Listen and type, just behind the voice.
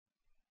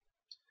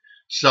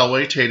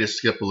Salve te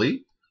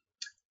discipuli.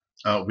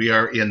 We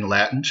are in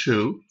Latin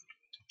 2,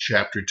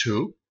 chapter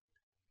 2,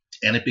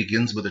 and it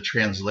begins with a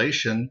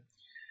translation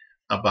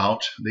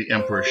about the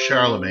Emperor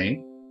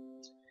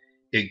Charlemagne.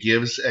 It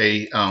gives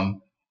a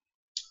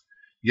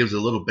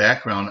little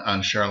background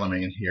on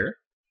Charlemagne here,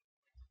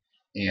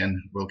 and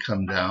we'll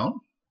come down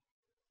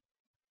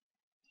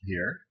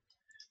here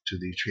to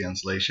the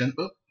translation.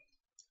 Oop,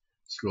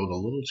 scrolled a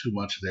little too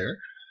much there.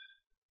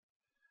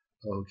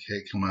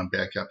 Okay, come on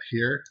back up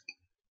here.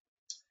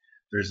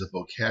 There's a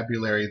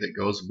vocabulary that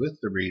goes with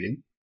the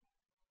reading,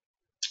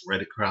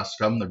 right across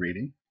from the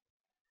reading,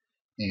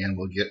 and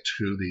we'll get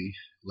to the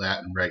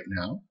Latin right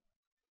now.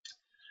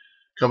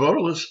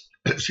 Carolus,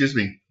 excuse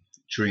me,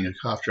 chewing a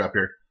cough drop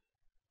here.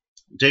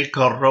 De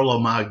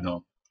Carolo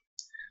Magno,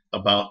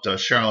 about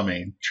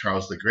Charlemagne,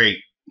 Charles the Great.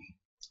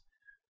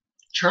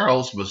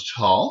 Charles was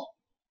tall,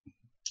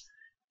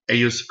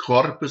 eius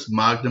corpus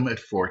magnum et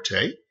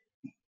forte.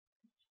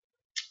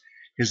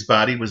 His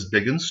body was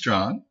big and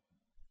strong,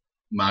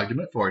 magnum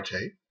et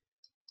forte.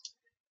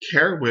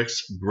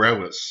 Cervix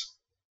brevis,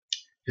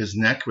 his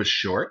neck was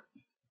short.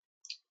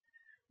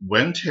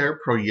 Venter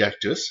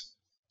projectus,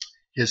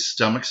 his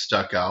stomach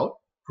stuck out,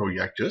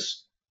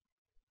 projectus.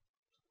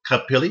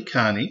 Capilli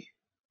cani,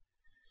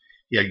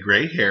 he had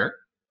gray hair.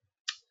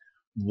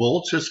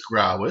 Vultus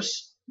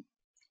gravis,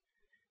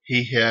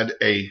 he had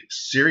a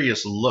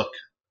serious look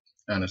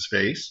on his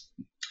face.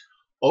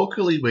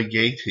 Oculi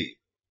vegeti,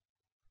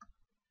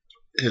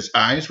 his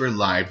eyes were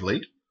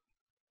lively,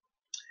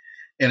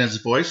 and his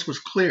voice was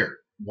clear,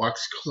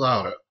 vox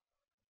clara.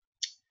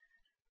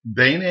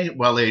 Bene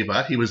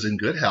valebat, he was in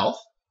good health,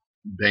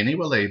 bene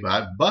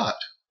valebat, but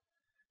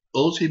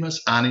ultimus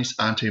annis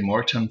ante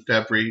mortem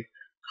febri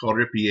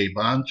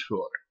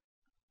corripiebantur.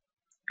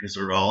 These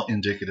are all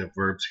indicative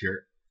verbs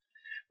here.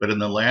 But in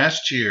the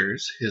last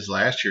years, his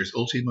last years,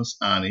 ultimus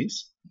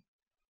annis,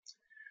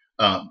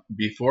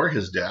 before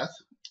his death,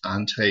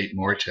 ante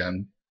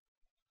mortem,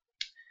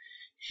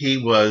 he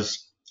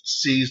was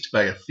seized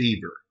by a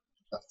fever,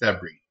 a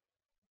febri.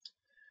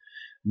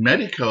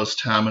 Medicos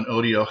tamen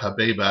odio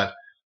habebat,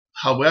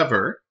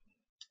 however,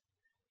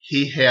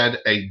 he had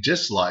a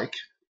dislike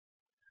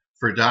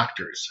for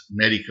doctors,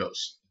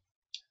 medicos,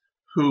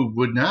 who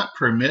would not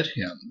permit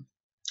him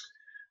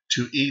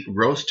to eat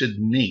roasted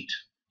meat,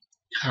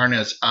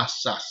 carnes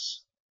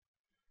asas,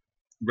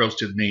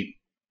 roasted meat,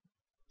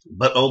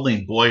 but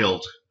only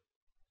boiled,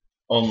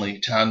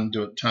 only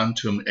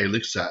tantum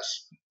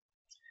elixas.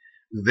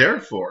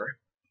 Therefore,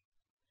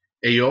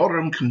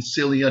 eorum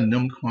consilia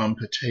numquam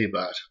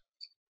petebat.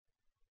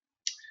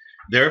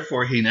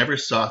 Therefore, he never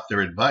sought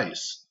their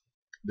advice,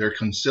 their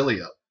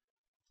consilia.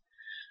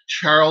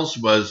 Charles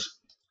was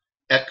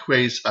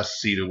eques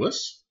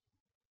assiduus.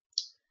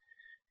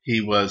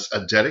 He was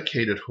a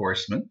dedicated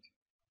horseman,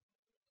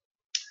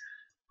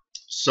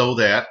 so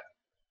that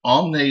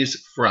omnes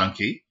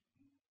Franci,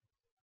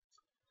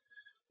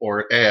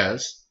 or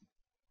as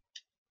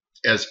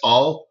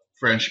all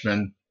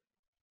Frenchmen,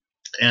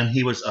 and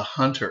he was a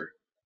hunter.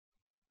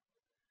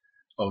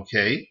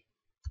 Okay,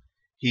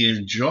 he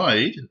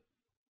enjoyed,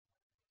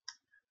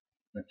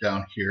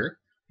 down here,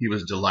 he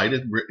was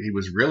delighted, he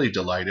was really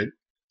delighted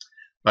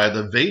by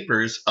the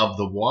vapors of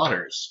the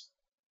waters.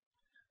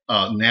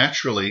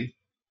 Naturally,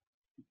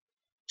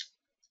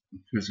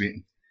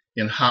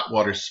 in hot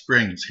water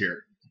springs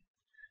here,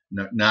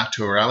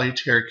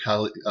 naturaliter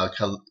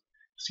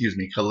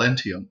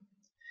calentium,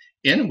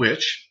 in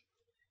which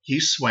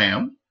he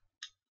swam,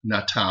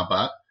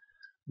 natabat,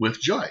 with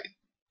joy.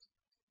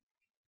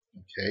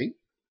 Okay,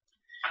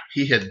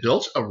 he had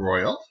built a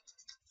royal,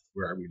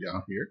 where are we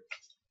down here?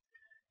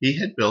 He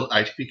had built,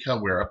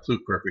 Aetifica vera,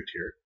 pluperfect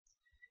here.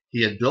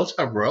 He had built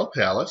a royal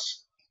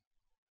palace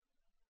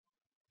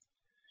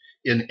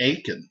in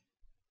Aachen,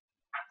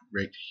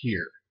 right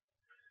here.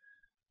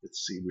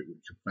 Let's see where we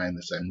can find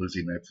this. I'm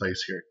losing my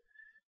place here.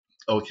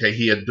 Okay,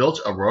 he had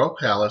built a royal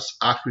palace,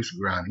 Aquis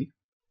Grani,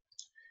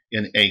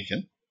 in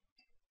Aachen,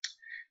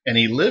 and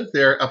he lived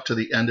there up to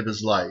the end of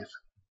his life.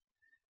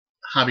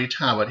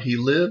 Habitabat, he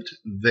lived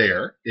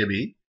there,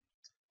 ibi,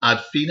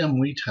 ad finam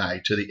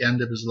vitae, to the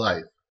end of his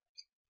life.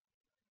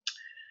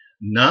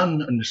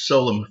 Non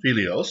solum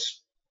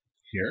filios,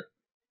 here.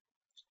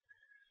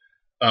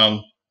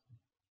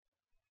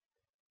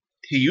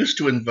 He used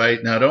to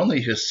invite not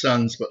only his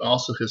sons, but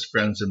also his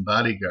friends and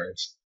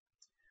bodyguards.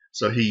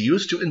 So he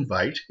used to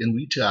invite, in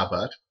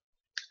vitabat,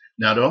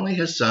 not only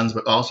his sons,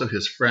 but also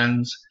his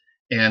friends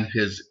and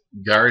his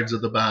guards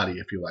of the body,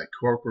 if you like,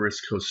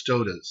 corporis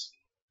custodes.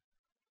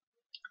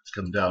 Let's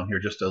come down here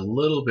just a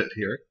little bit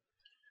here.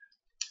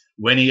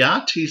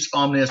 Veniatis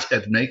omnes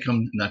et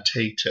mecum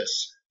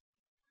natatis,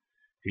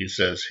 he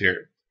says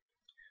here.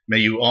 May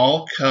you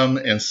all come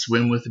and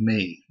swim with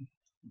me.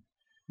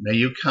 May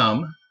you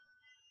come,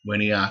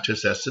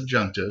 veniatis as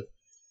subjunctive,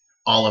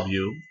 all of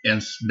you,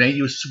 and may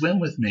you swim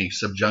with me,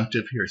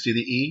 subjunctive here. See the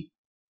E?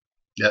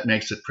 That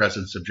makes it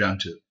present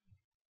subjunctive.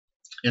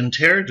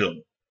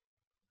 Interdum.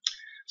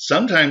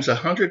 Sometimes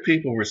 100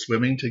 people were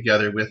swimming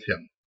together with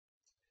him.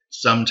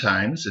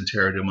 Sometimes,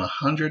 interdum,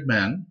 100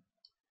 men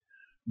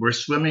were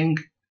swimming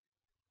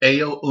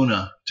eo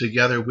una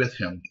together with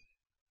him.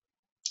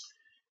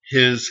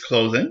 His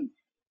clothing,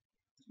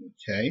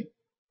 okay,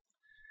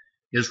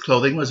 his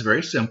clothing was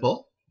very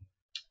simple,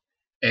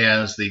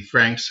 as the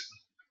Franks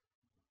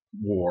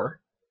wore.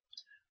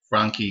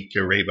 Franci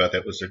Gareba,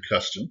 that was their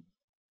custom.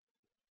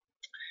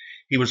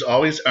 He was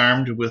always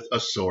armed with a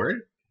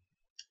sword,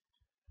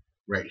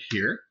 right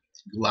here.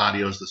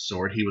 Gladio is the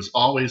sword. He was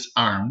always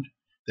armed.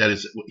 That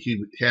is,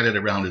 he had it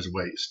around his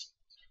waist.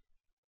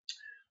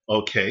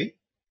 Okay.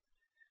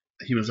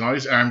 He was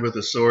always armed with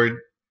a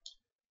sword,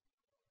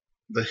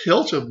 the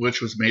hilt of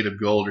which was made of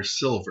gold or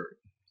silver.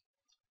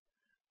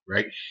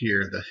 Right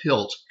here, the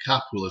hilt,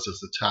 capulus, is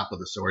the top of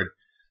the sword,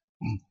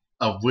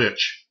 of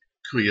which,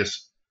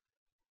 cuius,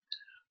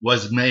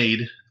 was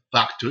made,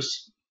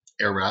 factus,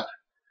 erat,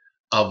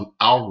 of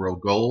auro,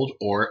 gold,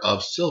 or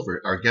of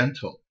silver,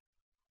 argento.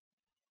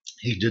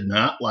 He did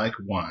not like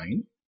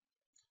wine,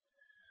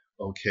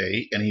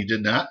 okay, and he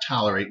did not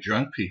tolerate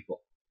drunk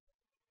people.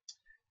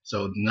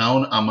 So,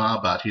 non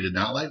amabat, he did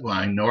not like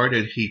wine, nor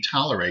did he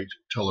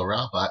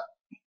tolerabat,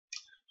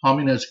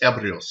 homines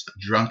ebrios,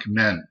 drunk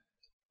men.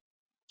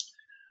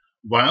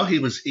 While he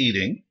was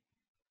eating,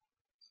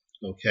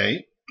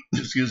 okay,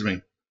 excuse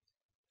me,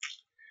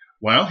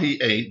 while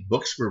he ate,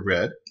 books were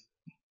read,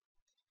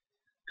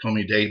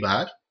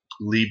 comidebat,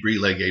 libri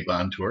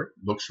legebantur,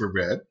 books were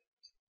read.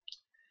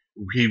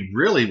 He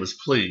really was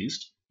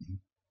pleased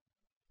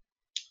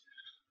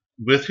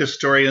with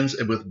historians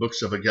and with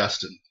books of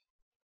Augustine.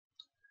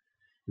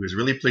 He was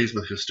really pleased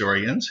with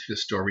historians,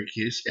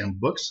 historicis, and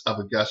books of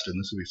Augustine.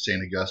 This would be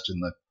St. Augustine,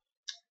 the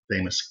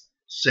famous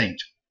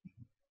saint.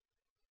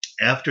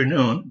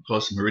 Afternoon,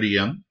 post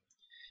meridium,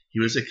 he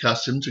was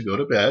accustomed to go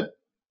to bed,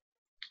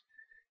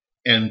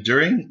 and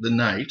during the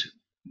night,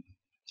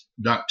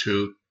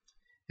 noctu,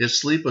 his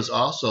sleep was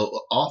also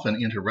often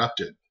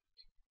interrupted.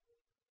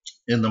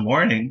 In the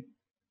morning,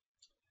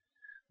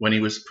 when he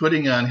was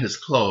putting on his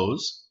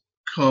clothes,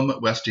 cum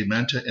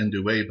vestimenta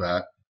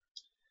induebat,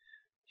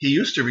 he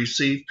used to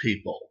receive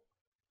people,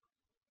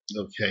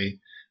 okay,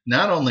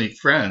 not only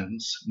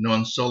friends,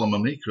 non solum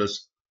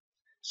amicus,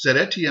 sed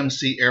etiam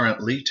si erant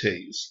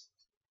lites,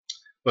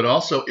 but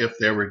also if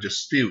there were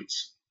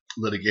disputes,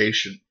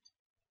 litigation,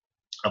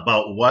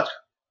 about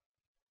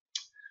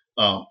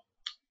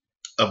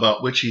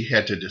which he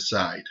had to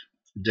decide.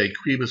 De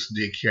quibus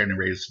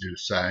decernere to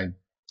decide,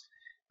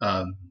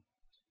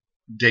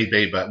 de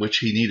beba,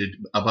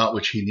 about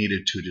which he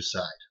needed to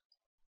decide.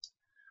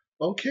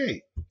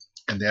 Okay,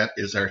 and that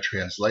is our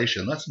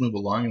translation. Let's move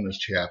along in this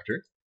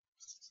chapter.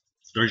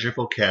 There's your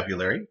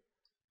vocabulary.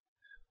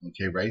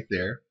 Okay, right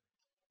there.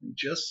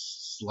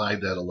 Just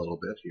slide that a little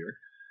bit here.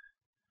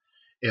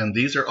 And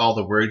these are all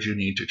the words you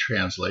need to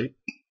translate.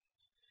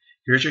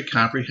 Here's your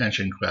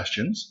comprehension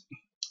questions,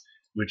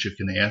 which you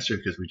can answer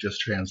because we just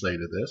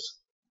translated this.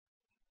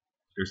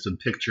 There's some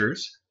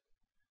pictures.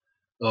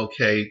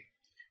 Okay,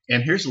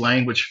 and here's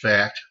language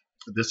fact.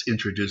 This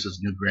introduces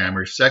new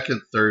grammar.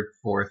 Second, third,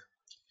 fourth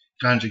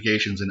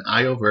conjugations and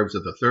io verbs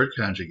of the third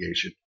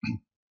conjugation.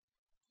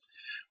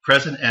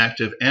 Present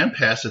active and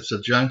passive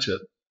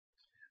subjunctive.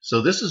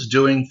 So this is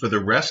doing for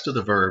the rest of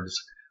the verbs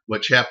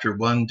what chapter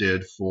 1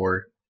 did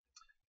for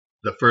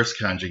the first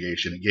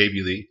conjugation. It gave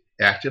you the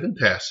active and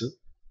passive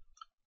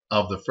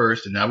of the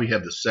first, and now we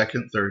have the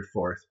second, third,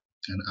 fourth,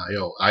 and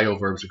io. Io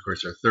verbs, of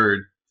course, are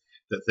third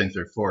that think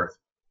they're fourth.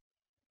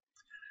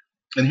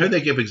 And here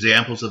they give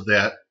examples of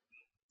that.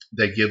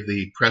 They give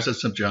the present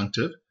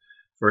subjunctive,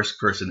 first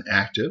person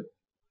active,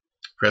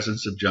 present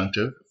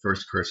subjunctive,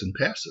 first person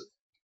passive.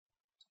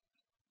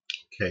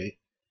 Okay,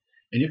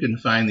 and you can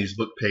find these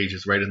book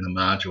pages right in the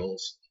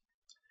modules.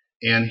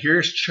 And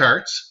here's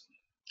charts.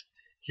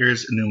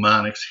 Here's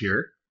mnemonics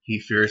here. He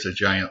fears a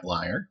giant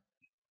liar.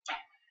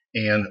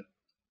 And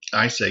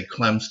I say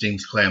Clem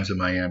steams clams in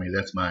Miami.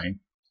 That's mine.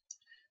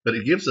 But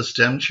it gives the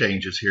stem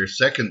changes here.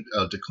 Second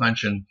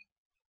declension,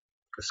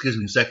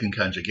 second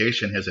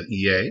conjugation has an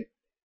EA.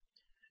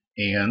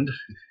 And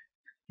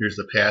here's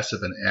the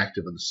passive and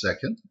active of the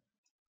second.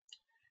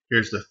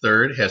 Here's the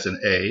third, has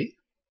an A.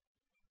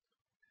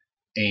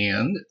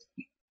 And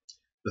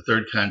the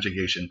third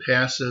conjugation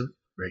passive,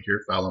 right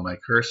here, follow my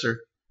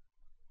cursor.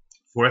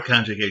 Fourth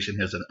conjugation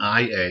has an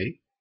IA.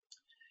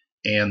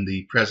 And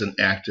the present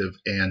active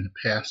and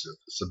passive,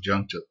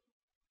 subjunctive.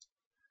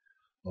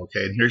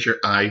 Okay, and here's your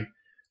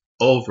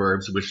IO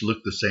verbs, which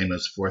look the same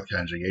as fourth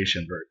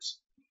conjugation verbs.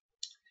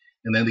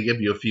 And then they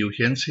give you a few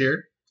hints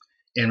here.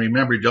 And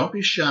remember, don't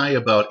be shy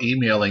about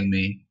emailing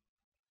me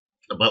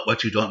about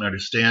what you don't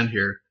understand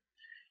here.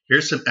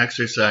 Here's some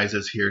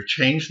exercises here.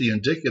 Change the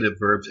indicative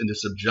verbs into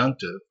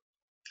subjunctive.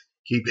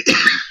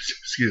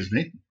 Excuse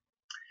me.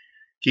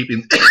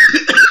 Keeping,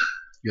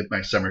 get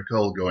my summer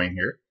cold going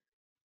here.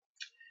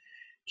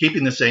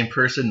 Keeping the same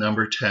person,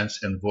 number,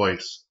 tense, and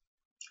voice,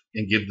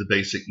 and give the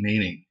basic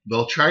meaning.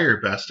 Well, try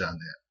your best on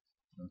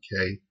that.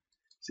 Okay,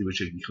 see what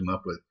you can come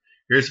up with.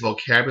 Here's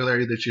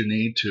vocabulary that you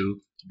need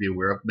to be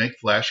aware of. Make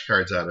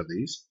flashcards out of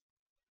these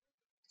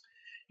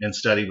and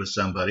study with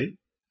somebody.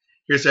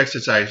 Here's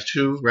exercise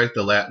 2. Write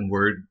the Latin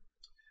word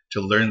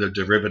to learn the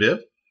derivative.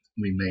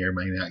 We may or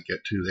may not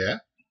get to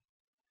that.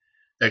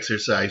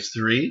 Exercise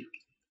 3,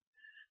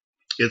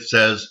 it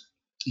says,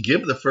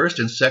 give the first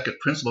and second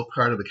principal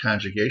part of the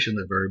conjugation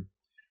of the verb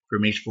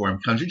from each form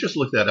comes. You just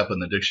look that up in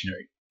the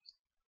dictionary.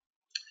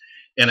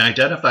 And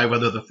identify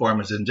whether the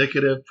form is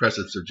indicative,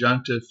 present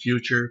subjunctive,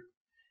 future.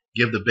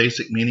 Give the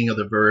basic meaning of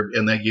the verb,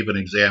 and then give an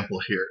example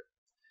here.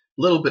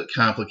 A little bit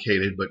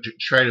complicated, but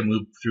try to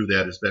move through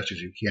that as best as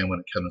you can when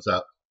it comes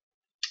up.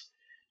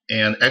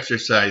 And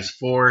exercise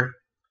 4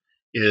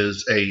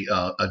 is a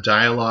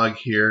dialogue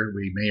here.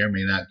 We may or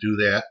may not do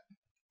that.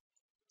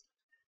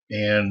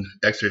 And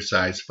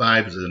exercise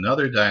 5 is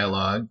another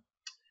dialogue,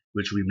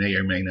 which we may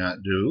or may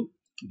not do,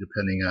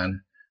 depending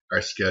on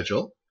our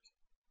schedule.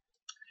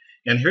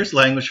 And here's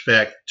language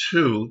fact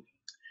 2.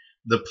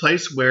 The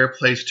place where,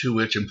 place to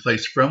which, and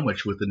place from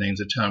which with the names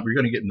of town. We're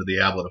going to get into the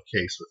ablative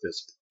case with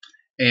this.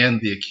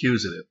 And the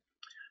accusative.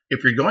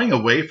 If you're going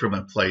away from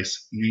a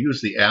place, you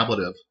use the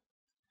ablative.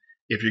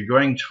 If you're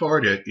going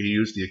toward it, you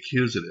use the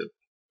accusative.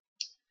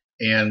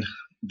 And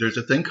there's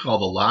a thing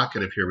called the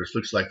locative here, which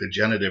looks like the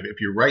genitive.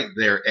 If you're right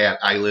there at,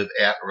 I live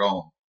at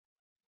Rome.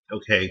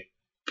 Okay.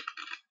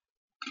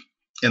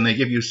 And they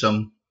give you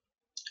some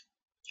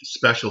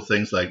special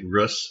things like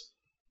rus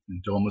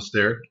and domus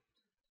there.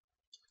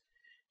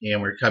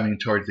 And we're coming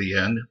toward the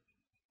end.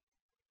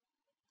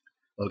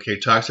 Okay,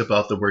 talks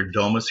about the word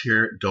domus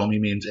here. Domi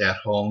means at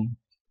home.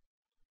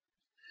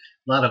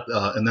 A lot of,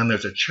 and then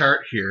there's a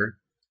chart here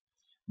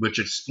which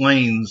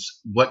explains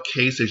what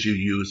cases you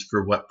use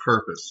for what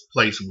purpose.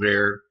 Place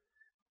where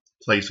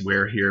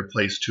here,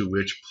 place to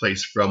which,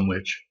 place from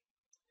which.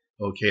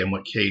 Okay, and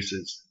what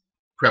cases,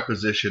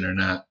 preposition or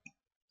not.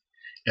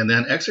 And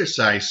then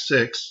exercise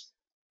 6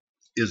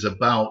 is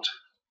about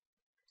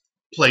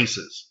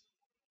places.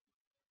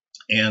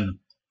 And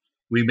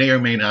we may or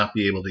may not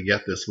be able to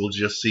get this. We'll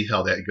just see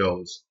how that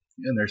goes.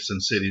 And there's some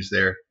cities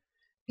there.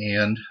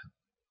 And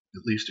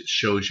at least it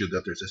shows you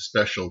that there's a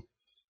special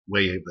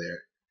way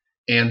there.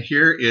 And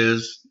here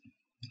is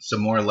some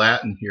more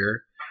Latin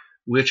here,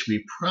 which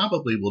we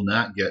probably will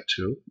not get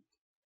to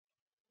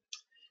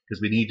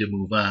because we need to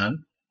move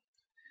on.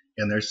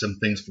 And there's some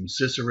things from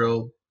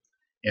Cicero.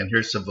 And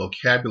here's some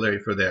vocabulary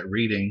for that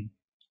reading.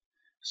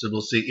 So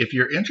we'll see. If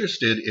you're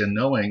interested in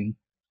knowing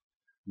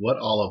what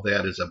all of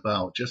that is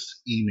about, just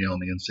email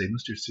me and say,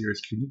 Mr. Sears,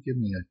 can you give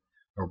me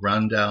a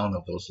rundown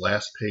of those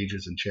last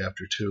pages in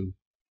chapter 2?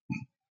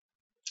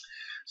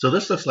 So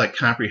this looks like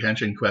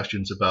comprehension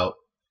questions about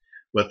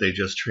what they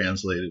just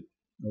translated.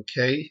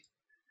 Okay,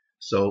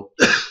 so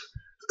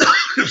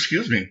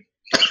excuse me.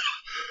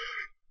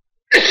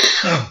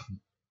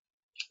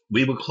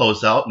 We will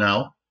close out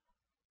now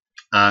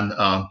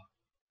on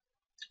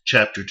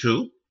chapter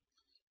 2.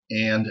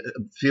 And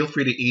feel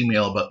free to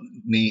email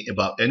me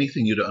about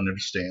anything you don't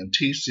understand.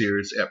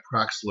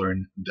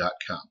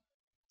 tsears@proxlearn.com.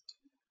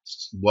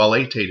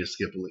 Wale te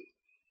Scipoli.